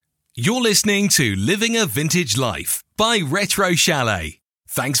You're listening to Living a Vintage Life by Retro Chalet.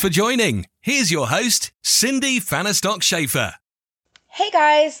 Thanks for joining. Here's your host, Cindy Fanistock Schaefer. Hey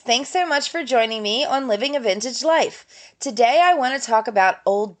guys, thanks so much for joining me on Living a Vintage Life. Today I want to talk about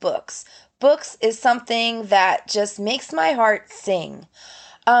old books. Books is something that just makes my heart sing.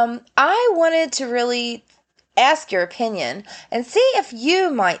 I wanted to really ask your opinion and see if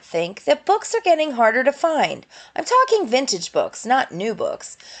you might think that books are getting harder to find. I'm talking vintage books, not new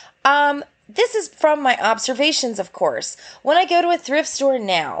books. This is from my observations, of course. When I go to a thrift store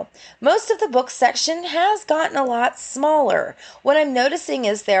now, most of the book section has gotten a lot smaller. What I'm noticing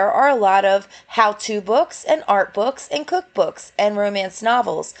is there are a lot of how-to books and art books and cookbooks and romance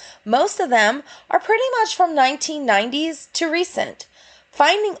novels. Most of them are pretty much from 1990s to recent.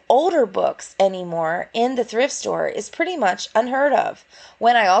 Finding older books anymore in the thrift store is pretty much unheard of.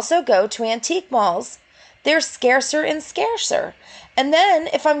 When I also go to antique malls, they're scarcer and scarcer. And then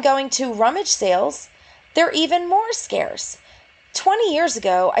if I'm going to rummage sales, they're even more scarce. 20 years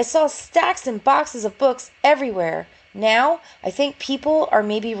ago, I saw stacks and boxes of books everywhere. Now, I think people are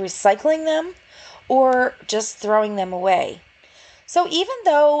maybe recycling them or just throwing them away. So even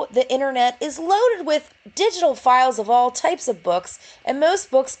though the internet is loaded with digital files of all types of books, and most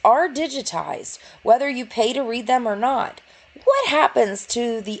books are digitized, whether you pay to read them or not, what happens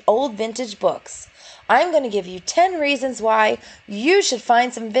to the old vintage books? I'm going to give you 10 reasons why you should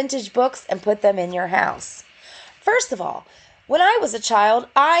find some vintage books and put them in your house. First of all, when I was a child,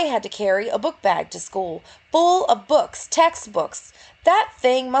 I had to carry a book bag to school full of books, textbooks. That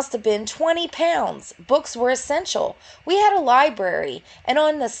thing must have been 20 pounds. Books were essential. We had a library, and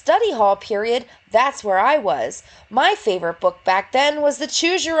on the study hall period, that's where I was. My favorite book back then was the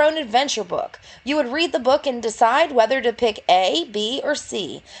Choose Your Own Adventure book. You would read the book and decide whether to pick A, B, or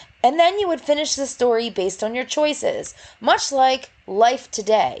C. And then you would finish the story based on your choices, much like life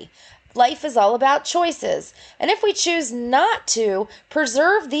today. Life is all about choices, and if we choose not to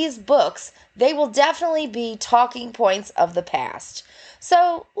preserve these books, they will definitely be talking points of the past.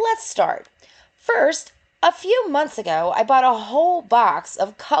 So let's start. First, a few months ago, I bought a whole box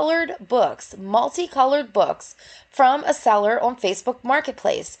of colored books, multicolored books, from a seller on Facebook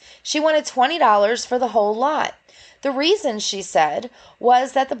Marketplace. She wanted $20 for the whole lot. The reason, she said,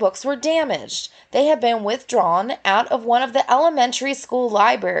 was that the books were damaged. They had been withdrawn out of one of the elementary school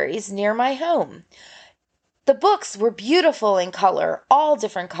libraries near my home. The books were beautiful in color, all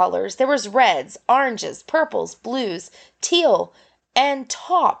different colors. There was reds, oranges, purples, blues, teal, and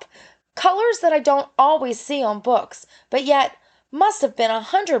taupe. Colors that I don't always see on books, but yet must have been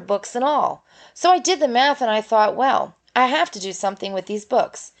 100 books in all. So I did the math and I thought, well, I have to do something with these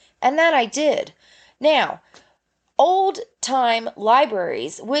books. And that I did. Now, old-time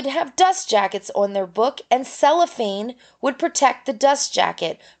libraries would have dust jackets on their book, and cellophane would protect the dust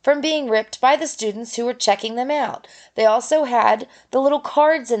jacket from being ripped by the students who were checking them out. They also had the little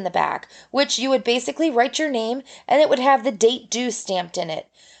cards in the back, which you would basically write your name, and it would have the date due stamped in it.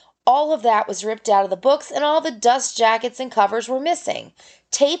 All of that was ripped out of the books, and all the dust jackets and covers were missing.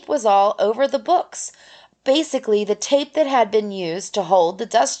 Tape was all over the books. Basically, the tape that had been used to hold the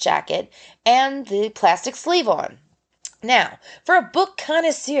dust jacket and the plastic sleeve on. Now, for a book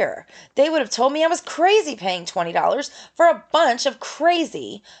connoisseur, they would have told me I was crazy paying $20 for a bunch of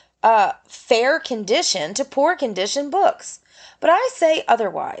crazy, fair condition to poor condition books. But I say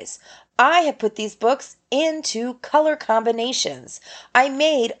otherwise. I have put these books into color combinations. I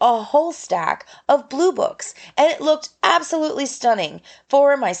made a whole stack of blue books, and it looked absolutely stunning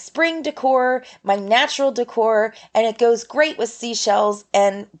for my spring decor, my natural decor, and it goes great with seashells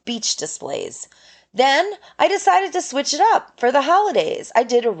and beach displays. Then I decided to switch it up for the holidays. I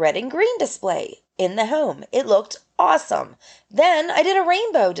did a red and green display in the home. It looked awesome. Then I did a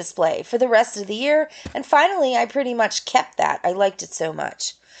rainbow display for the rest of the year, and finally I pretty much kept that. I liked it so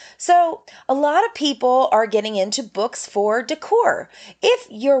much. So a lot of people are getting into books for decor. If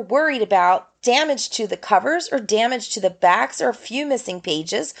you're worried about damage to the covers or damage to the backs or a few missing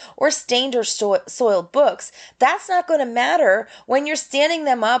pages or stained or soiled books, that's not going to matter when you're standing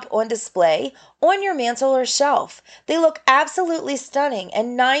them up on display on your mantle or shelf. They look absolutely stunning,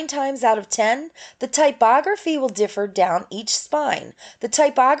 and 9 times out of 10, the typography will differ down each spine. The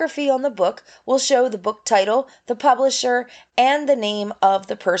typography on the book will show the book title, the publisher, and the name of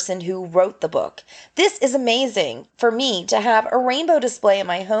the person person who wrote the book. This is amazing for me to have a rainbow display in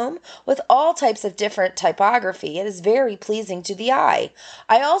my home with all types of different typography. It is very pleasing to the eye.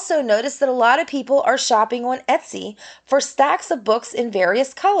 I also noticed that a lot of people are shopping on Etsy for stacks of books in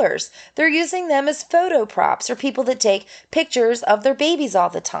various colors. They're using them as photo props for people that take pictures of their babies all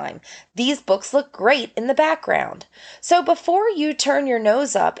the time. These books look great in the background. So before you turn your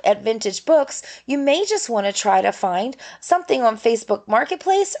nose up at vintage books, you may just want to try to find something on Facebook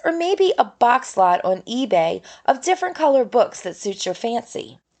Marketplace or maybe a box lot on eBay of different color books that suit your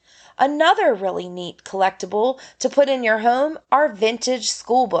fancy. Another really neat collectible to put in your home are vintage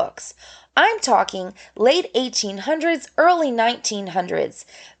school books. I'm talking late 1800s, early 1900s.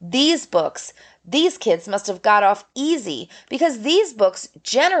 These kids must have got off easy because these books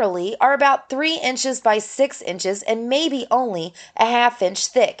generally are about 3 inches by 6 inches and maybe only a ½ inch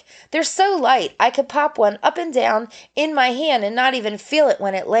thick. They're so light I could pop one up and down in my hand and not even feel it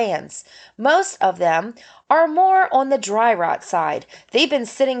when it lands. Most of them are more on the dry rot side. They've been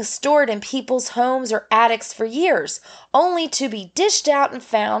sitting stored in people's homes or attics for years, only to be dished out and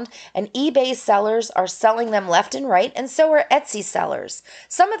found, and eBay sellers are selling them left and right, and so are Etsy sellers.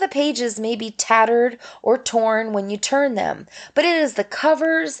 Some of the pages may be tattered or torn when you turn them, but it is the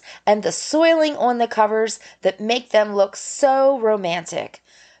covers and the soiling on the covers that make them look so romantic.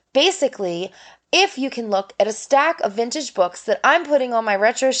 Basically, if you can look at a stack of vintage books that I'm putting on my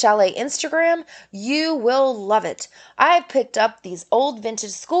Retro Chalet Instagram, you will love it. I've picked up these old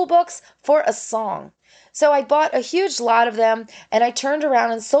vintage school books for a song. So I bought a huge lot of them, and I turned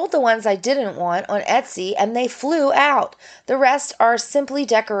around and sold the ones I didn't want on Etsy, and they flew out. The rest are simply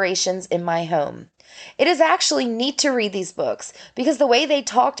decorations in my home. It is actually neat to read these books because the way they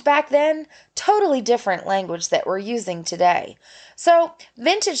talked back then, totally different language that we're using today. So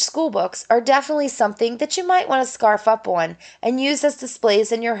vintage school books are definitely something that you might want to scarf up on and use as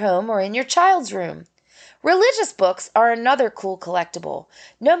displays in your home or in your child's room. Religious books are another cool collectible.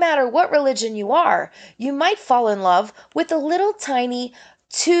 No matter what religion you are, you might fall in love with the little tiny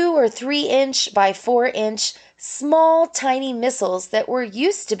 2 or 3 inch by 4 inch small tiny missals that were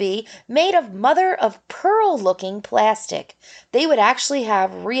used to be made of mother of pearl looking plastic. They would actually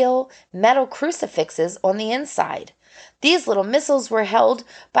have real metal crucifixes on the inside. These little missals were held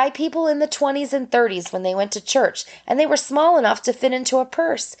by people in the 20s and 30s when they went to church, and they were small enough to fit into a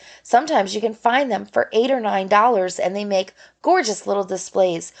purse. Sometimes you can find them for $8 or $9, and they make gorgeous little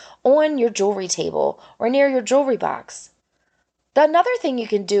displays on your jewelry table or near your jewelry box. Another thing you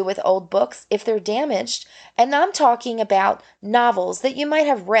can do with old books if they're damaged, and I'm talking about novels that you might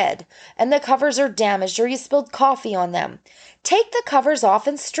have read and the covers are damaged or you spilled coffee on them. Take the covers off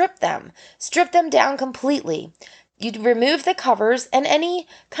and strip them. Strip them down completely. You'd remove the covers and any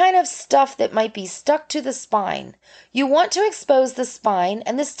kind of stuff that might be stuck to the spine. You want to expose the spine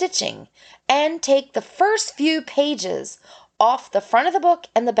and the stitching, and take the first few pages off the front of the book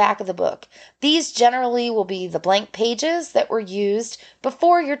and the back of the book. These generally will be the blank pages that were used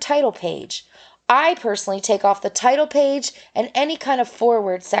before your title page. I personally take off the title page and any kind of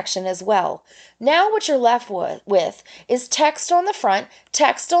forward section as well. Now what you're left with is text on the front,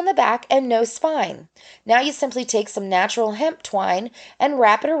 text on the back, and no spine. Now you simply take some natural hemp twine and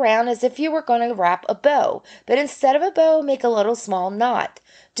wrap it around as if you were going to wrap a bow, but instead of a bow, make a little small knot.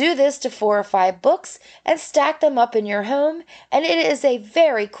 Do this to 4 or 5 books and stack them up in your home, and it is a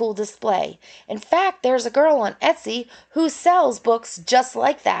very cool display. In fact, there's a girl on Etsy who sells books just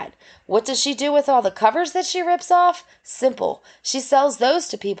like that. What does she do with all the covers that she rips off? Simple. She sells those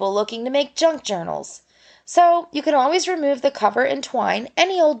to people looking to make junk journals. So you can always remove the cover and twine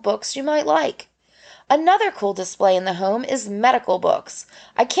any old books you might like. Another cool display in the home is medical books.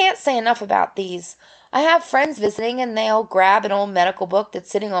 I can't say enough about these. I have friends visiting and they'll grab an old medical book that's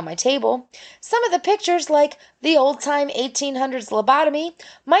sitting on my table. Some of the pictures, like the old-time 1800s lobotomy,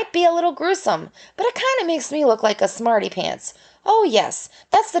 might be a little gruesome, but it kind of makes me look like a smarty pants. Oh yes,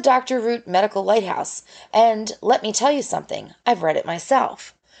 that's the Dr. Root Medical Lighthouse, and let me tell you something, I've read it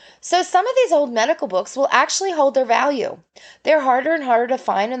myself. So some of these old medical books will actually hold their value. They're harder and harder to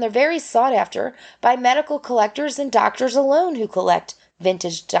find, and they're very sought after by medical collectors and doctors alone who collect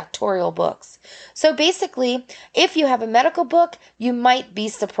vintage doctoral books. So basically, if you have a medical book, you might be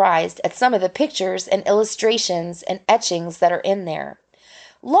surprised at some of the pictures and illustrations and etchings that are in there.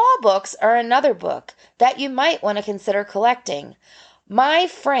 Law books are another book that you might want to consider collecting. My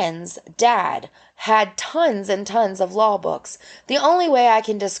friend's dad had tons and tons of law books. The only way I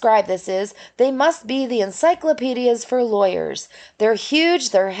can describe this is they must be the encyclopedias for lawyers. They're huge,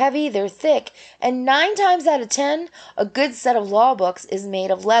 they're heavy, they're thick, and 9 times out of 10, a good set of law books is made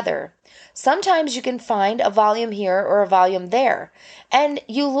of leather. Sometimes you can find a volume here or a volume there, and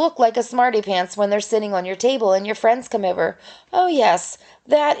you look like a smarty pants when they're sitting on your table and your friends come over. Oh yes,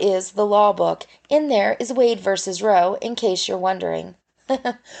 that is the law book. In there is Wade versus Roe, in case you're wondering.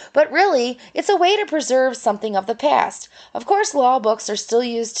 But really, it's a way to preserve something of the past. Of course, law books are still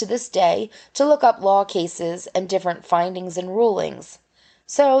used to this day to look up law cases and different findings and rulings.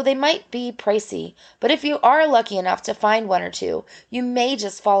 So they might be pricey, but if you are lucky enough to find one or two, you may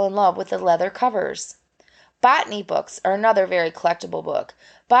just fall in love with the leather covers. Botany books are another very collectible book.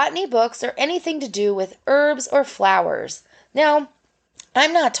 Botany books are anything to do with herbs or flowers. Now,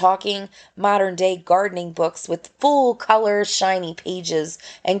 I'm not talking modern day gardening books with full color, shiny pages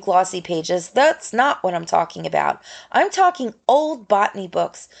and glossy pages. That's not what I'm talking about. I'm talking old botany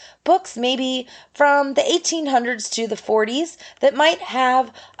books. Books maybe from the 1800s to the 40s that might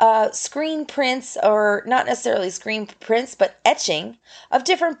have screen prints, or not necessarily screen prints, but etching of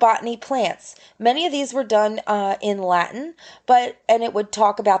different botany plants. Many of these were done in Latin, and it would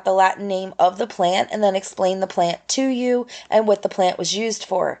talk about the Latin name of the plant and then explain the plant to you and what the plant was used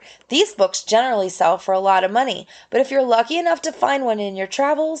for. These books generally sell for a lot of money, but if you're lucky enough to find one in your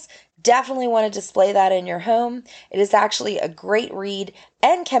travels, definitely want to display that in your home. It is actually a great read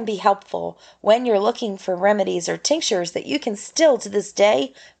and can be helpful when you're looking for remedies or tinctures that you can still to this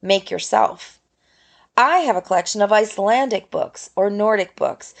day make yourself. I have a collection of Icelandic books or Nordic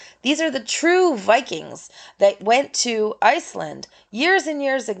books. These are the true Vikings that went to Iceland years and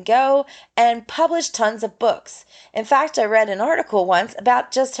years ago and published tons of books. In fact, I read an article once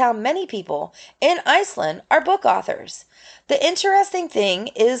about just how many people in Iceland are book authors. The interesting thing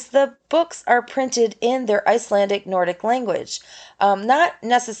is the books are printed in their Icelandic Nordic language. Not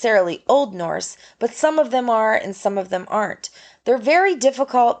necessarily Old Norse, but some of them are and some of them aren't. They're very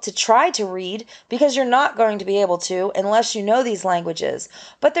difficult to try to read because you're not going to be able to unless you know these languages.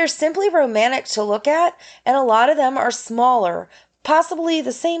 But they're simply romantic to look at, and a lot of them are smaller, possibly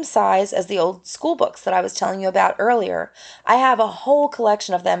the same size as the old school books that I was telling you about earlier. I have a whole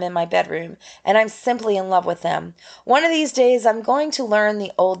collection of them in my bedroom, and I'm simply in love with them. One of these days, I'm going to learn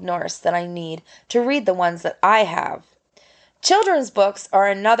the Old Norse that I need to read the ones that I have. Children's books are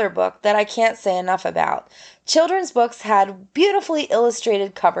another book that I can't say enough about. Children's books had beautifully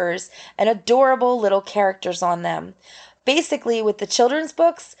illustrated covers and adorable little characters on them. Basically, with the children's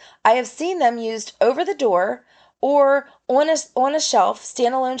books, I have seen them used over the door or on a shelf,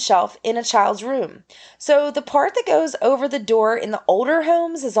 standalone shelf in a child's room. So the part that goes over the door in the older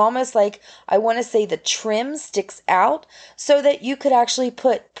homes is almost like, I want to say, the trim sticks out so that you could actually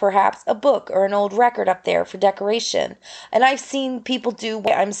put perhaps a book or an old record up there for decoration. And I've seen people do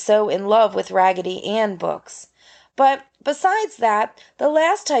I'm so in love with Raggedy Ann books. But besides that, the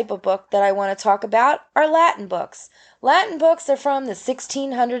last type of book that I want to talk about are Latin books. Latin books are from the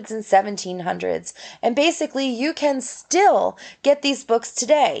 1600s and 1700s, and basically you can still get these books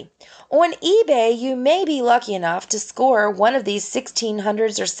today. On eBay, you may be lucky enough to score one of these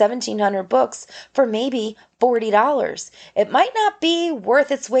 1600s or 1700 books for maybe $40. It might not be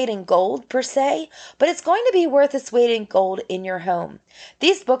worth its weight in gold per se, but it's going to be worth its weight in gold in your home.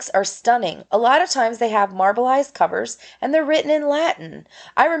 These books are stunning. A lot of times they have marbleized covers and they're written in Latin.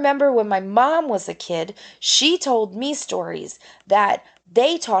 I remember when my mom was a kid, she told me stories that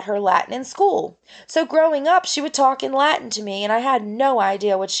they taught her Latin in school. So growing up, she would talk in Latin to me, and I had no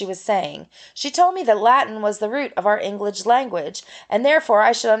idea what she was saying. She told me that Latin was the root of our English language, and therefore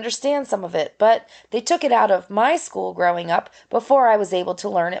I should understand some of it, but they took it out of my school growing up before I was able to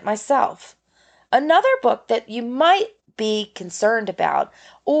learn it myself. Another book that you might be concerned about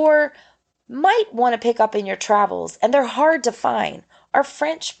or might want to pick up in your travels, and they're hard to find, are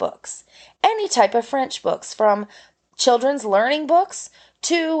French books. Any type of French books, from children's learning books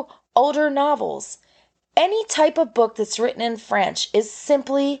to older novels. Any type of book that's written in French is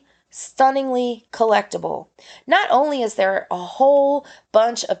simply stunningly collectible. Not only is there a whole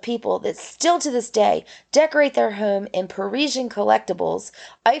bunch of people that still to this day decorate their home in Parisian collectibles,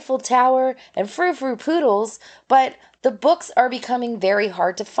 Eiffel Tower and frou-frou poodles, but the books are becoming very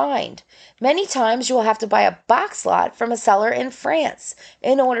hard to find. Many times you will have to buy a box lot from a seller in France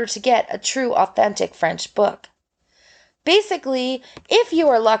in order to get a true authentic French book. Basically, if you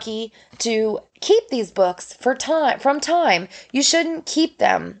are lucky to keep these books from time, you shouldn't keep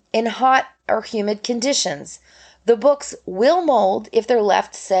them in hot or humid conditions. The books will mold if they're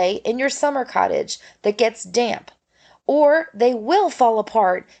left, say, in your summer cottage that gets damp. or they will fall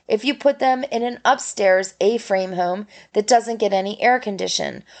apart if you put them in an upstairs A-frame home that doesn't get any air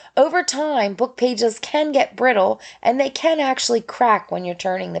condition. Over time, book pages can get brittle and they can actually crack when you're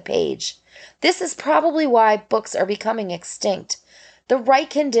turning the page. This is probably why books are becoming extinct. The right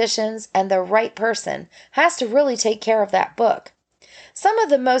conditions and the right person has to really take care of that book. Some of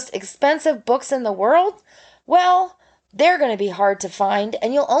the most expensive books in the world, well, they're going to be hard to find,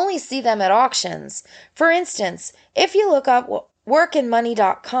 and you'll only see them at auctions. For instance, if you look up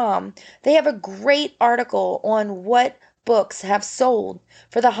workandmoney.com, they have a great article on what books have sold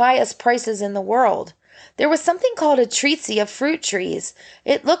for the highest prices in the world. There was something called a treatise of fruit trees.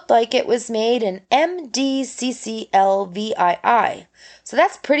 It looked like it was made in MDCCLVII, so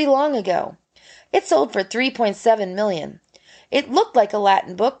that's pretty long ago. It sold for $3.7 million. It looked like a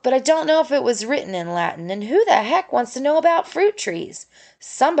Latin book, but I don't know if it was written in Latin, and who the heck wants to know about fruit trees?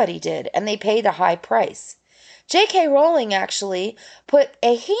 Somebody did, and they paid a high price. J.K. Rowling actually put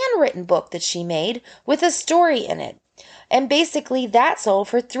a handwritten book that she made with a story in it, and basically that sold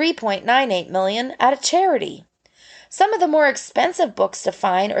for $3.98 million at a charity. Some of the more expensive books to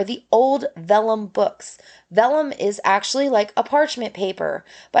find are the old vellum books. Vellum is actually like a parchment paper,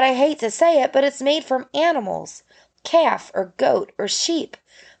 but I hate to say it, but it's made from animals. Calf or goat or sheep.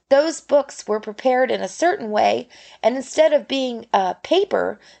 Those books were prepared in a certain way, and instead of being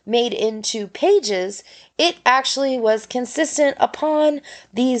paper made into pages, it actually was consistent upon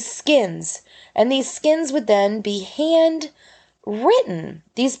these skins, and these skins would then be hand written.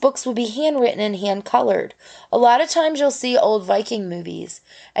 These books would be handwritten and hand colored. A lot of times you'll see old Viking movies,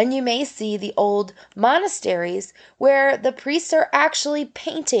 and you may see the old monasteries where the priests are actually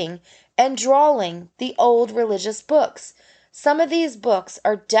painting and drawing the old religious books. Some of these books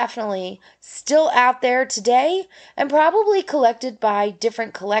are definitely still out there today and probably collected by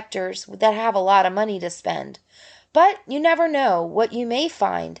different collectors that have a lot of money to spend. But you never know what you may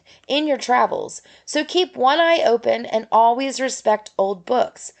find in your travels, so keep one eye open and always respect old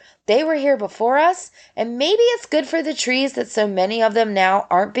books. They were here before us, and maybe it's good for the trees that so many of them now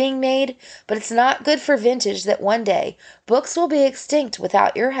aren't being made, but it's not good for vintage that one day books will be extinct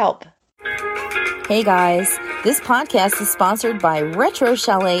without your help. Hey guys, this podcast is sponsored by Retro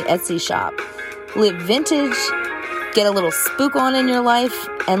Chalet Etsy Shop. Live vintage, get a little spook on in your life,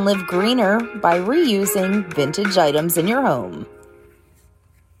 and live greener by reusing vintage items in your home.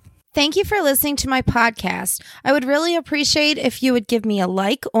 Thank you for listening to my podcast. I would really appreciate if you would give me a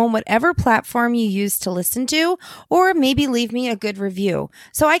like on whatever platform you use to listen to, or maybe leave me a good review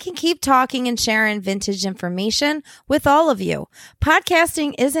so I can keep talking and sharing vintage information with all of you.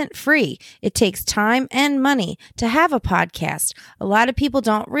 Podcasting isn't free. It takes time and money to have a podcast. A lot of people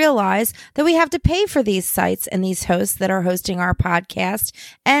don't realize that we have to pay for these sites and these hosts that are hosting our podcast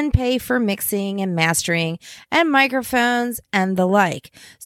and pay for mixing and mastering and microphones and the like.